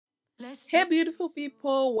Hey beautiful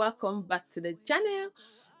people, welcome back to the channel.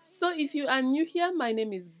 So if you are new here, my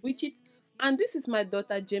name is Bridget and this is my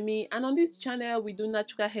daughter Jamie, and on this channel we do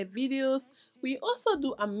natural hair videos. We also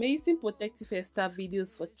do amazing protective hairstyle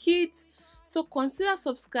videos for kids. So consider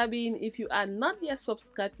subscribing if you are not yet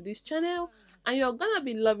subscribed to this channel, and you're gonna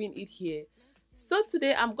be loving it here. So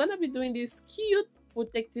today I'm gonna be doing this cute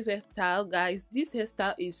protective hairstyle, guys. This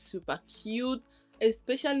hairstyle is super cute,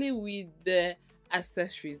 especially with the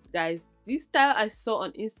accessories, guys. This style I saw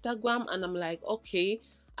on Instagram and I'm like, okay,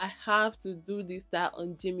 I have to do this style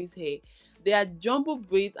on Jamie's hair. They are jumbo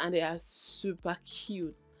braids and they are super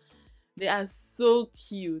cute. They are so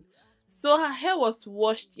cute. So her hair was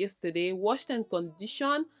washed yesterday, washed and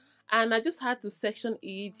conditioned, and I just had to section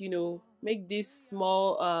it, make this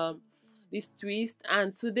small this twist.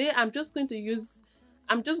 And today I'm just going to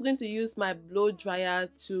use my blow dryer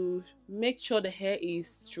to make sure the hair is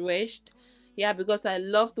stretched. Yeah, because I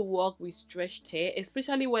love to work with stretched hair,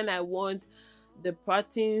 especially when I want the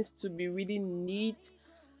patterns to be really neat.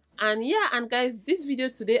 And yeah, and guys, this video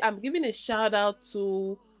today I'm giving a shout out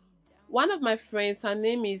to one of my friends. Her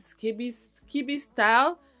name is Kibi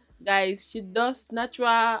Style. Guys, she does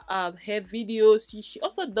natural hair videos. She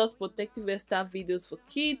also does protective hairstyle videos for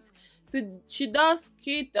kids. She does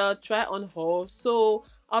kid try on haul. So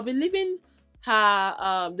I'll be leaving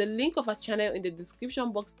her the link of her channel in the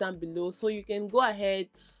description box down below, so you can go ahead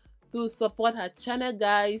to support her channel,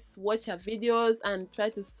 guys. Watch her videos and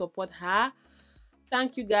try to support her.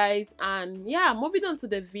 Thank you, guys. And yeah, moving on to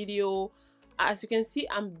the video. As you can see,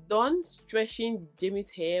 I'm done stretching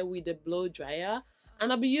Jamie's hair with the blow dryer,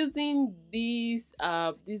 and I'll be using this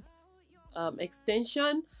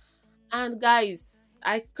extension. And guys,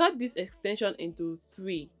 I cut this extension into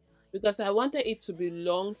 3 because I wanted it to be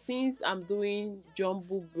long, since I'm doing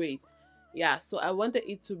jumbo braids. Yeah, so I wanted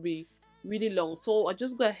it to be really long, so I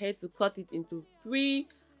just go ahead to cut it into 3,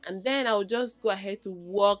 and then I'll just go ahead to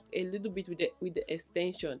work a little bit with the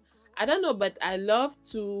extension. I don't know, but I love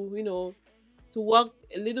to to work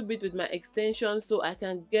a little bit with my extension, so I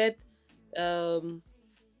can get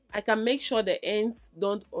I can make sure the ends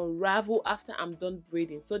don't unravel after I'm done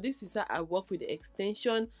braiding. So this is how I work with the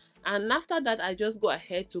extension, and after that I just go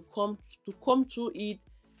ahead to comb through it.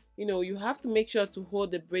 You have to make sure to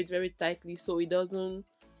hold the braid very tightly so it doesn't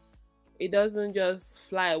just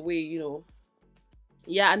fly away.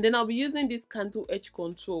 Yeah, and then I'll be using this Cantu edge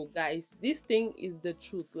control, guys. This thing is the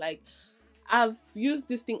truth. Like, I've used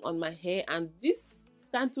this thing on my hair, and this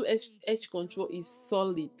Cantu edge control is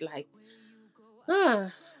solid. Like,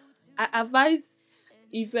 I advise,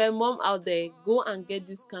 if you're a mom out there, go and get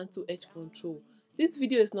this Cantu edge control. This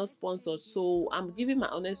video is not sponsored, so I'm giving my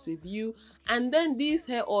honest review. And then this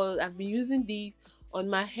hair oil, I've been using this on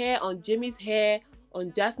my hair, on Jamie's hair,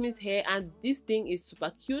 on Jasmine's hair, and this thing is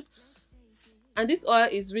super cute. And this oil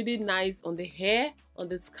is really nice on the hair, on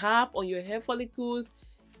the scalp, on your hair follicles.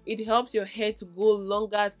 It helps your hair to go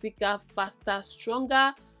longer, thicker, faster,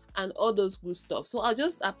 stronger, and all those good stuff. So I'll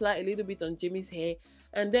just apply a little bit on Jamie's hair,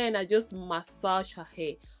 and then I just massage her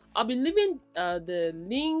hair. I'll be leaving the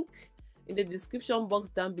link in the description box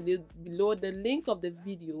down below, the link of the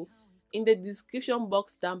video in the description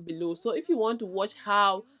box down below. So if you want to watch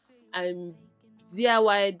how I'm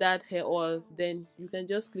DIY that hair oil, then you can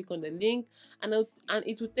just click on the link, and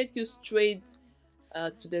it will take you straight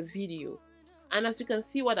to the video. And as you can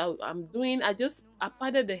see, what I'm doing, I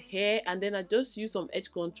padded the hair, and then I just use some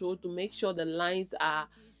edge control to make sure the lines are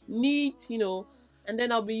neat, and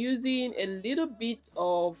then I'll be using a little bit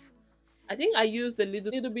of, I think I used a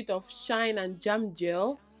little bit of shine and jam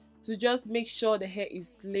gel to just make sure the hair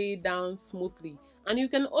is laid down smoothly. And you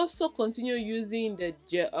can also continue using the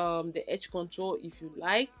edge control if you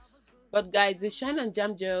like, but guys, the shine and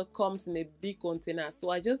jam gel comes in a big container,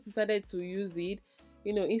 so I just decided to use it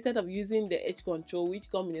instead of using the edge control, which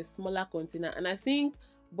come in a smaller container. And I think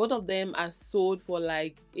both of them are sold for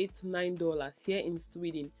like $8 to $9 here in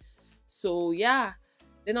Sweden. So yeah,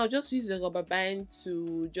 then I'll just use the rubber band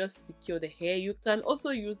to just secure the hair. You can also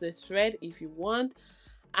use a thread if you want.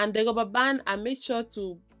 And the rubber band, I made sure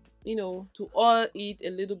to to oil it a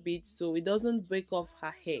little bit so it doesn't break off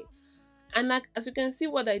her hair. And as you can see,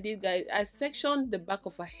 what I did, guys, I sectioned the back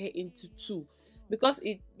of her hair into 2. Because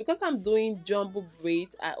I'm doing jumbo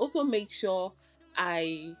braids, I also make sure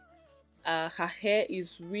her hair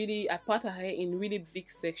is really, I part her hair in really big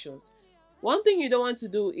sections. One thing you don't want to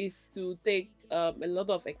do is to take a lot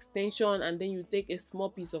of extension and then you take a small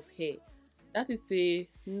piece of hair. That is a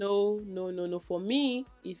no for me.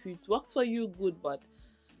 If it works for you, good, but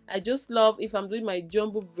I just love, if I'm doing my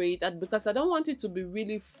jumbo braid, that because I don't want it to be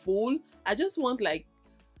really full, I just want like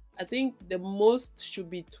I think the most should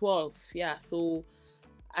be 12. Yeah, so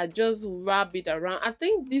I just wrap it around. I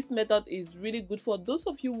think this method is really good for those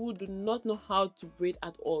of you who do not know how to braid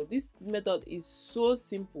at all. This method is so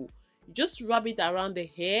simple. You just wrap it around the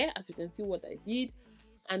hair, as you can see what I did,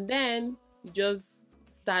 and then you just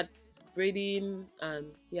start braiding. And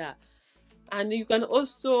yeah, and you can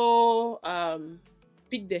also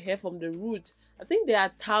pick the hair from the root. I think there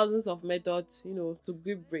are thousands of methods, you know, to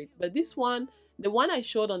grip braid, but this one, the one I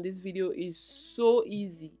showed on this video, is so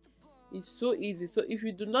easy. It's so easy. So if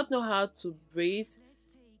you do not know how to braid,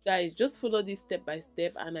 guys, just follow this step by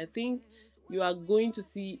step, and I think you are going to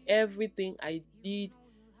see everything I did,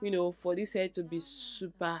 you know, for this hair to be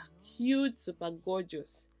super cute, super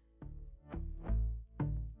gorgeous.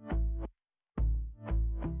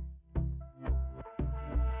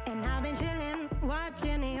 And I've been chilling,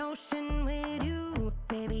 watching the ocean with you,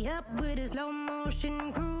 baby, up with a slow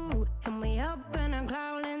motion crew, and we up in our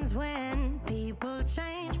cloudlands when people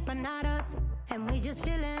change, but not us. And we just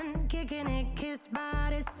chillin', kicking it, kissed by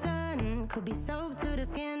the sun. Could be soaked to the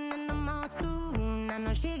skin in the mall soon. I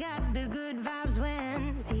know she got the good vibes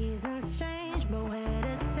when seasons change, but we're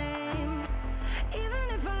the same. Even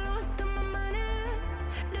if I lost all my money,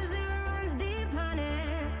 the zero runs deep, honey.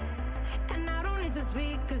 And I don't need to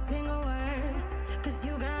speak a single word, 'cause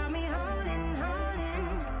you got me holding, holding.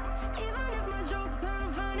 Even if my jokes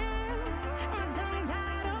aren't funny, my tongue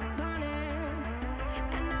tied up on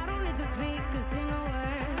it. And I don't need to speak a single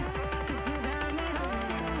word, 'cause you got me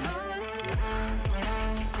holding, holding.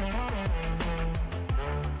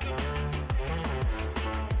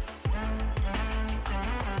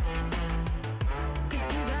 'Cause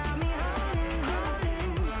you got me holding,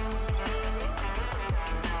 holding.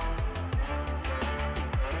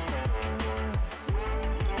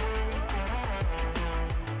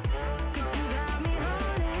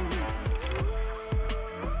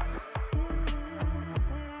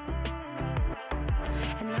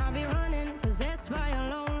 And I'll be running, possessed by a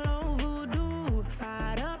low, low voodoo,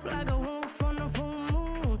 fired up like a wolf on a full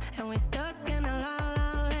moon. And we're stuck in a la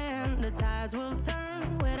la land. The tides will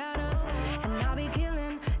turn without us. And I'll be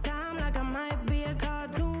killing time like I might be a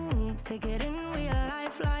cartoon. Take it in real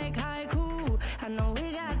life like haiku. I know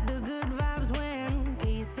we got the good vibes when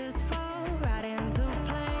pieces fall right into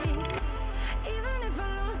place. Even if I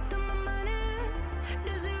lost all my money,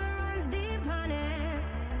 the zero runs deep, honey.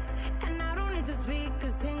 And I don't need to speak a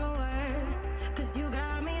single word, 'cause you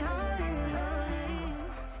got me holding, holding.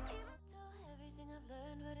 Everything I've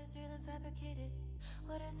learned, what is real and fabricated?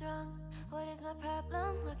 What is wrong? What is my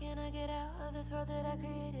problem? How can I get out of this world that I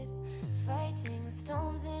created? Fighting the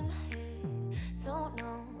storms in my head, don't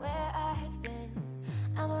know where I have been.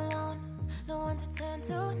 I'm alone, no one to turn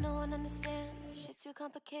to, no one understands. Shit's too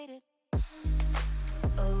complicated.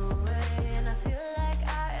 Away, and I feel like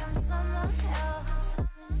I am someone else.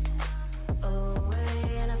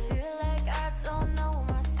 Away, and I feel like I don't know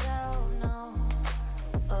myself, no.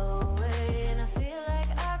 Away, and I feel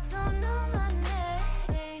like I don't know my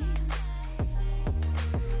name.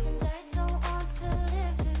 And I don't want to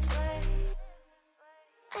live this way.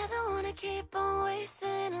 I don't want to keep on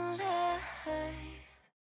wasting a life.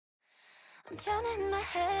 I'm drowning in my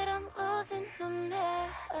head, I'm losing my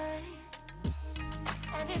mind.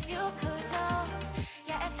 And if you could know,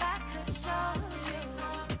 yeah, if I could show you,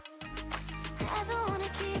 I don't wanna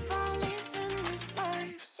keep on living this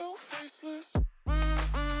life so faceless. So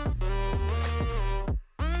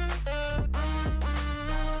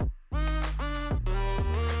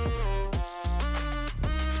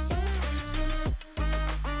faceless.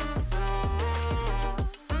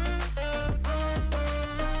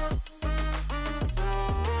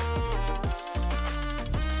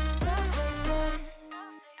 So faceless.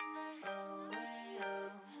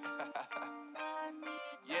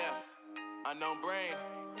 Yeah, unknown brain,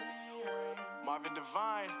 Marvin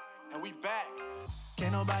Divine, and we back.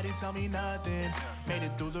 Can't nobody tell me nothing. Made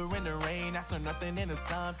it through the rain and rain. I turn nothing into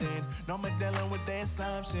something. No more dealing with their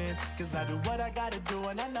assumptions. 'Cause I do what I gotta do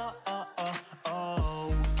and I know,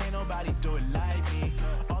 can't nobody do it like me.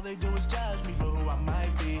 All they do is judge me for who I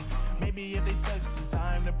might be. Maybe if they took some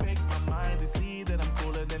time to pick my mind, they see that I'm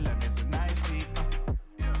cooler than lemons and iced tea.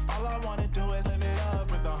 All I wanna do is live it up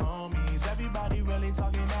with the homies. Everybody really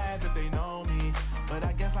talking as if they know me, but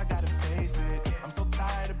I guess I gotta face it. I'm so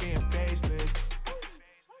tired of being faceless.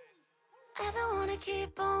 I don't wanna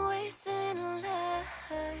keep on wasting a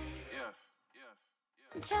life.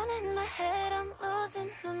 I'm drowning in my head, I'm losing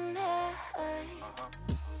my mind.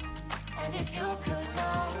 And if you could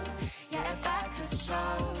know, yeah, if I could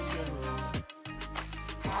show you,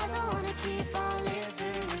 I don't wanna keep on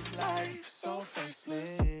living this life so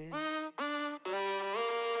faceless.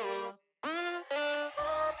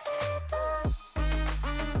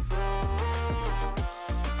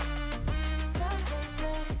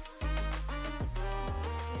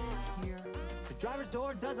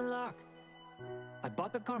 door doesn't lock. I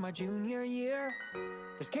bought the car my junior year.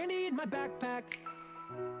 There's candy in my backpack,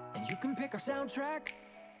 and you can pick our soundtrack.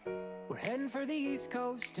 We're heading for the East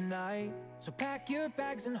Coast tonight, so pack your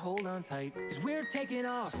bags and hold on tight, cause we're taking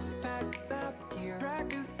off. Pack back here,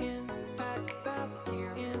 drag in, pack back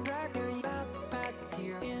here, in, drag your backpack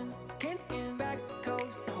here, in back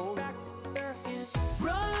coast, hold back there, in.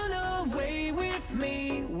 Run away with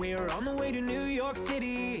me, we're on the way to New York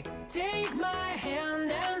City. Take my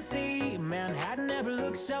hand and see, Manhattan never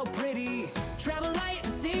looks so pretty. Travel light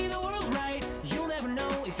and see the world right, you'll never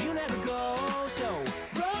know if you never go. So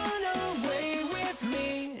run away with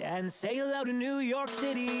me and say hello to New York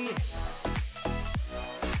City.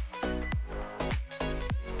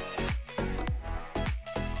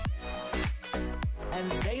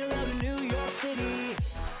 And say hello to New York City.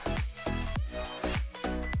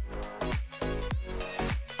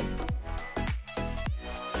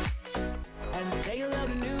 And say hello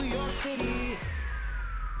to New York City.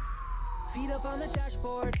 Feet up on the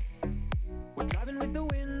dashboard, we're driving with the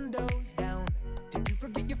windows down. Did you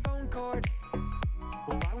forget your phone cord?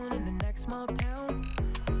 We'll buy one in the next small town.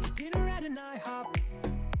 Dinner at an IHOP,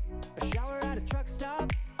 a shower at a truck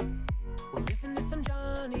stop. We'll listen to some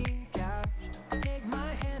Johnny Cash. Take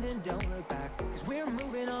my hand and don't look back, cause we're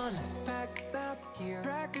moving on. Pack back here,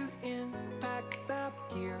 drag you in, pack back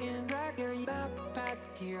here, in, drag your backpack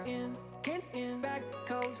here, in back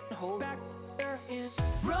coast, hold back there, in.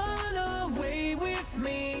 Run away with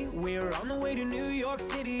me, we're on the way to New York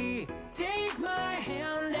City. Take my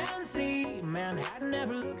hand and see, Manhattan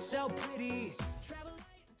never looks so pretty.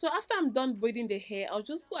 So after I'm done braiding the hair, I'll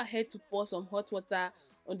just go ahead to pour some hot water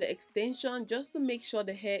on the extension just to make sure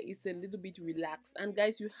the hair is a little bit relaxed. And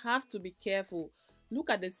guys, you have to be careful. Look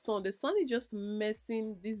at the sun. The sun is just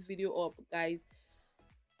messing this video up, guys.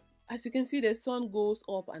 As you can see, the sun goes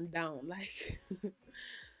up and down, like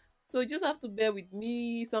so you just have to bear with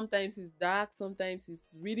me. Sometimes it's dark, sometimes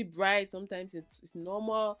it's really bright, sometimes it's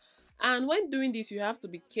normal. And when doing this, you have to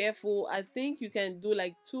be careful. I think you can do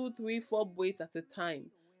like 2, 3, 4 braids at a time,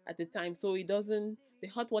 so it doesn't, the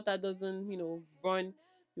hot water doesn't, you know, burn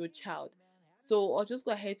your child. So I'll just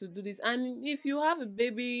go ahead to do this. And if you have a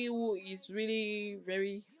baby who is really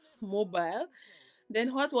very mobile, then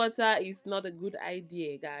hot water is not a good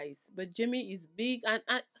idea, guys. But Jamie is big, and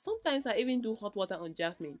sometimes I even do hot water on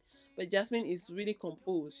Jasmine, but Jasmine is really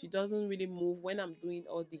composed. She doesn't really move when I'm doing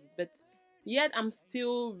all these, but yet I'm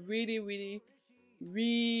still really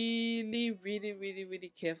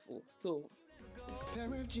careful. So a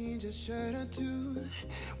pair of jeans, a shirt or two.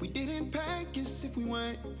 We didn't pack as if we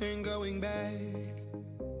weren't going back.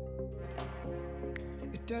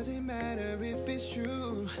 It doesn't matter if it's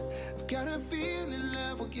true. I've got a feeling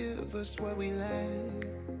love will give us what we lack.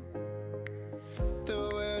 The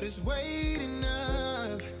world is waiting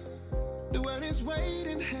up. The world is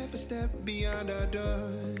waiting half a step beyond our door.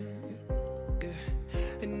 Yeah.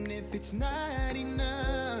 And if it's not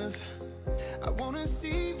enough, I wanna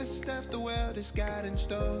see the stuff the world has got in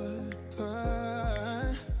store.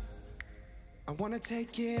 I wanna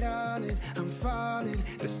take it all in, I'm falling.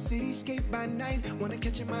 The cityscape by night, wanna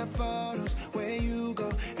catch in my photos. Where you go,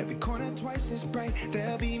 every corner twice as bright.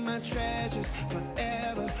 They'll be my treasures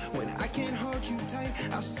forever. When I can't hold you tight,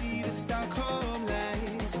 I'll see the Stockholm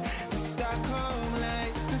lights. The Stockholm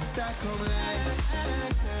lights, the Stockholm lights.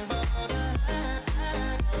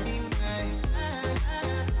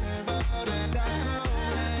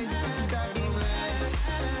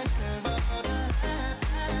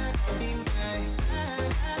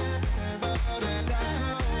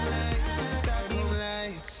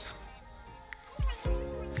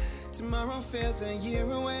 Tomorrow feels a year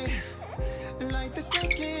away, like the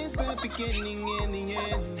seconds, the beginning and the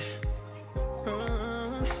end.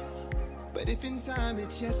 But if in time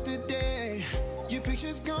it's yesterday, your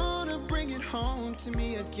picture's gonna bring it home to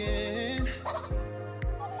me again.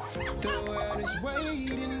 The world is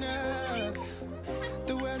waiting up.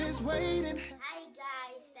 The world is waiting. Hi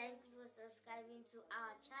guys, thank you for subscribing to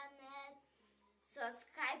our channel.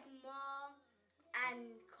 Subscribe more and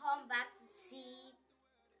come back to see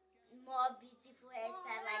more beautiful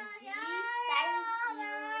hairstyles like this. Thank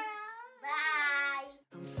you. Bye.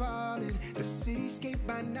 I'm falling, the cityscape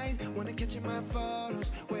by night. Wanna catch in my photos.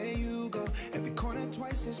 Where you go, every corner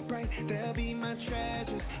twice as bright. They'll be my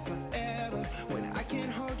treasures forever. When I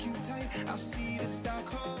can't hold you tight, I'll see the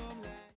Stockholm.